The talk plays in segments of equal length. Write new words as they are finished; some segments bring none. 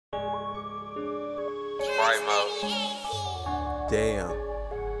Damn.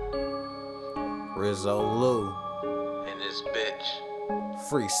 RizzStyle. And this bitch.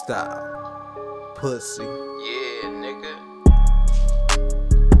 Freestyle. Pussy. Yeah, nigga.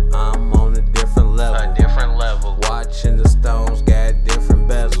 I'm on a different level. A different level. Watching the stones got different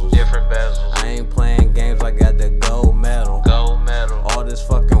bezels. Different bezels. I ain't playing games, I got the gold medal. Gold medal. All this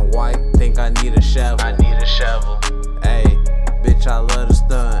fucking white, think I need a shovel. I need a shovel. Hey, bitch, I love to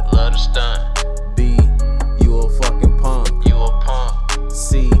stunt. Love to stunt. B, you a fucking punk. You a punk.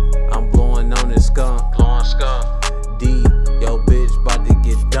 C, I'm blowing on this skunk. Blowing skunk. D, yo bitch bout to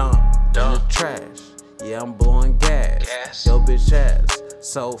get dumped in the trash. Yeah, I'm blowing gas. Yo bitch ass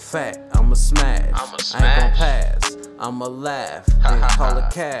so fat, I'ma smash. I ain't gon' pass, I'ma laugh. Then call a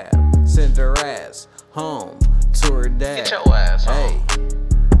cab, send her ass home to her dad. Get your ass home. Hey,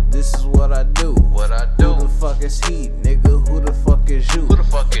 this is what I do. What I do? Who the fuck is he, nigga? Who the fuck is you? Who the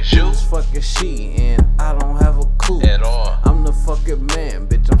fuck is you? Who the fuck is she? And I don't have a clue At all. I'm the fucking man,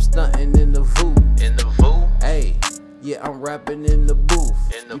 bitch. I'm stunting in the VOO. In the VOO? Hey, yeah, I'm rapping in the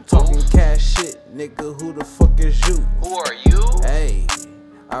booth. In the you booth? Talking cash shit, nigga. Who the fuck is you? Who are you? Hey,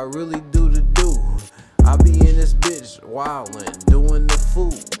 I really do the do. I be in this bitch wildin', doing the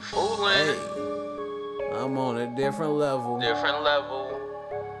fool. Foolin'. Hey, I'm on a different level. Different level.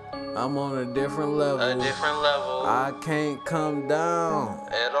 I'm on a different level. A different level. I can't come down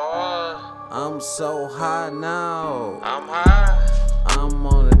At all. I'm so high now. I'm high. I'm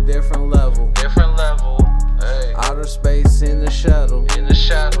on a different level. Different level. Hey. Outer space in the shuttle. In the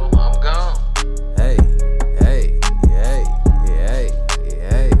shadow, I'm gone. Hey, hey, hey, hey,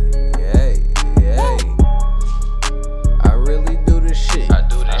 hey, hey, hey. I really do this shit. I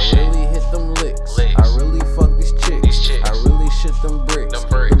do this shit. I really hit them licks. Licks. I really fuck these chicks. I really shit them bricks. Them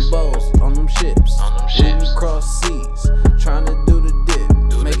bricks. Them bows on them ships. On them When we ships. cross seas, trying to do the dip.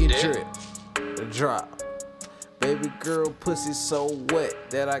 Do Make the it dip. drip. The drop. Baby girl pussy so wet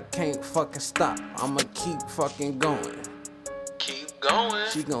that I can't fucking stop. I'ma keep fucking going. Keep going.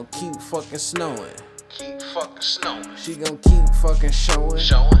 She gon' keep fucking snowing. Keep fucking snowing. She gon' keep fucking showing.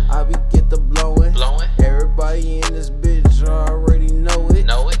 Showing. I be get the blowing. Blowing. Everybody in this bitch already know it.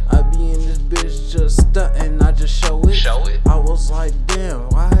 Know it. I be in this bitch just stuntin', I just show it. Show it. I was like, damn,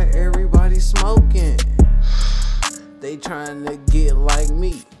 why everybody smoking? They trying to get like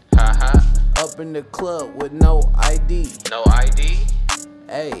me. Haha. Up in the club with no ID. No ID.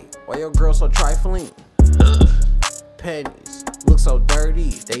 Hey, why your girl so trifling? Pennies look so dirty,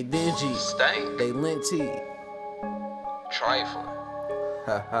 they dingy, Stank. they linty. Trifling.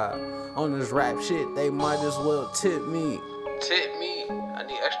 Haha. On this rap shit, they might as well tip me. Tip me. I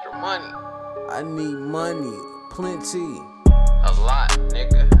need extra money. I need money, plenty. A lot,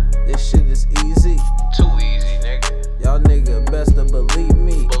 nigga. This shit is easy. Too easy, nigga. Y'all nigga best to believe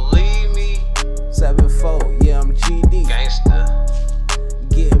me. Believe me. 7-4, yeah, I'm GD. Gangsta.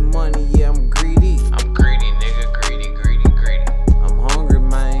 Getting money, yeah, I'm greedy. I'm greedy, nigga. Greedy, greedy, greedy. I'm hungry,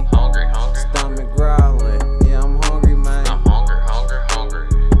 man. Hungry, hungry. Stomach growling, yeah, I'm hungry, man. I'm hungry, hungry, hungry.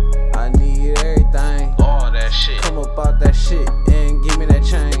 I need everything. All that shit. Come up out that shit and give me that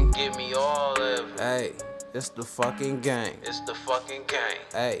chain. Give me all of it. Hey, it's the fucking gang. It's the fucking gang.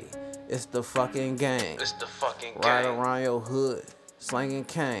 Hey, it's the fucking gang. It's the fucking Ride gang. around your hood, slinging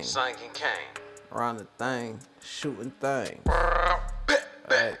cane. Sinking cane. Around the thing, shooting thing.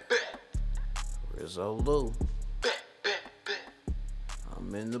 Hey, RizzStyle.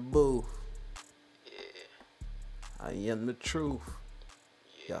 I'm in the booth. Yeah. I am the truth.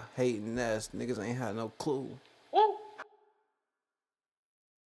 Y'all hating ass niggas ain't had no clue.